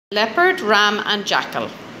Leopard, Ram and Jackal.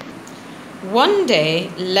 One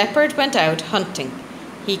day, Leopard went out hunting.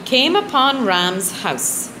 He came upon Ram's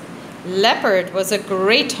house. Leopard was a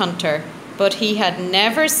great hunter, but he had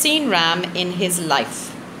never seen Ram in his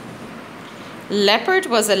life. Leopard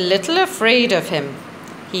was a little afraid of him.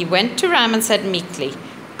 He went to Ram and said meekly,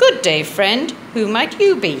 "Good day, friend. Who might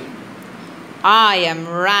you be?" "I am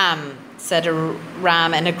Ram," said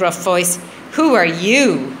Ram in a gruff voice. "Who are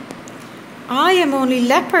you?" "I am only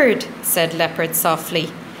Leopard," said Leopard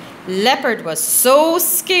softly. Leopard was so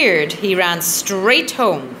scared he ran straight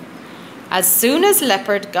home. As soon as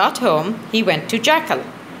Leopard got home, he went to Jackal.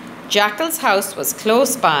 Jackal's house was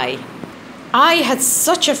close by. "I had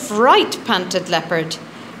such a fright," panted Leopard.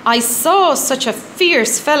 "I saw such a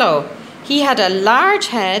fierce fellow. He had a large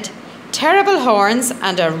head, terrible horns,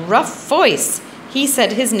 and a rough voice. He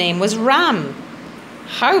said his name was Ram."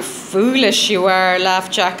 "How foolish you are,"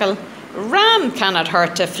 laughed Jackal. "Ram cannot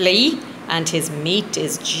hurt a flea, and his meat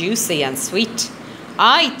is juicy and sweet.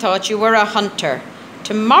 I thought you were a hunter.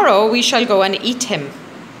 Tomorrow we shall go and eat him."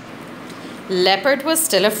 Leopard was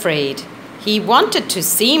still afraid. He wanted to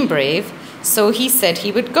seem brave, so he said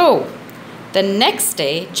he would go. The next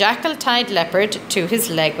day, Jackal tied Leopard to his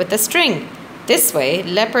leg with a string. This way,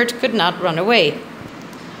 Leopard could not run away.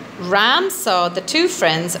 Ram saw the two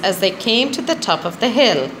friends as they came to the top of the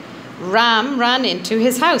hill. Ram ran into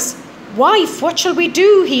his house. "Wife, what shall we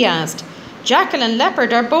do?" he asked. "Jackal and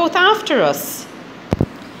Leopard are both after us."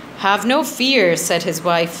 "Have no fear," said his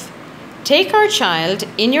wife. "Take our child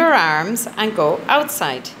in your arms and go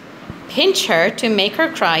outside. Pinch her to make her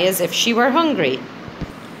cry as if she were hungry."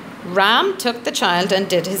 Ram took the child and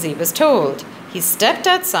did as he was told. He stepped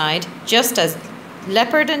outside just as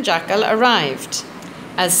Leopard and Jackal arrived.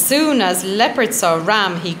 As soon as Leopard saw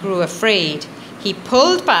Ram, he grew afraid. He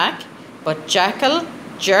pulled back, but Jackal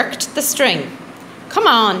jerked the string. "Come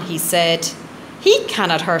on," he said. "He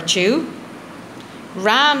cannot hurt you."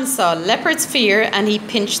 Ram saw Leopard's fear and he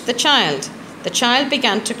pinched the child. The child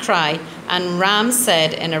began to cry, and Ram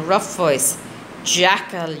said in a rough voice,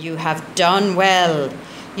 "Jackal, you have done well.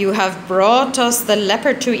 You have brought us the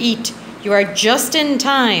leopard to eat. You are just in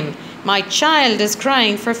time. My child is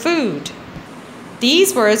crying for food."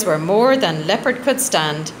 These words were more than Leopard could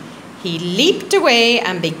stand. He leaped away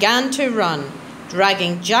and began to run,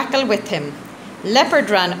 dragging Jackal with him. Leopard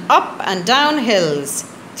ran up and down hills,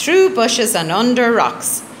 through bushes and under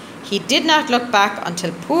rocks. He did not look back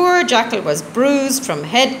until poor Jackal was bruised from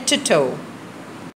head to toe.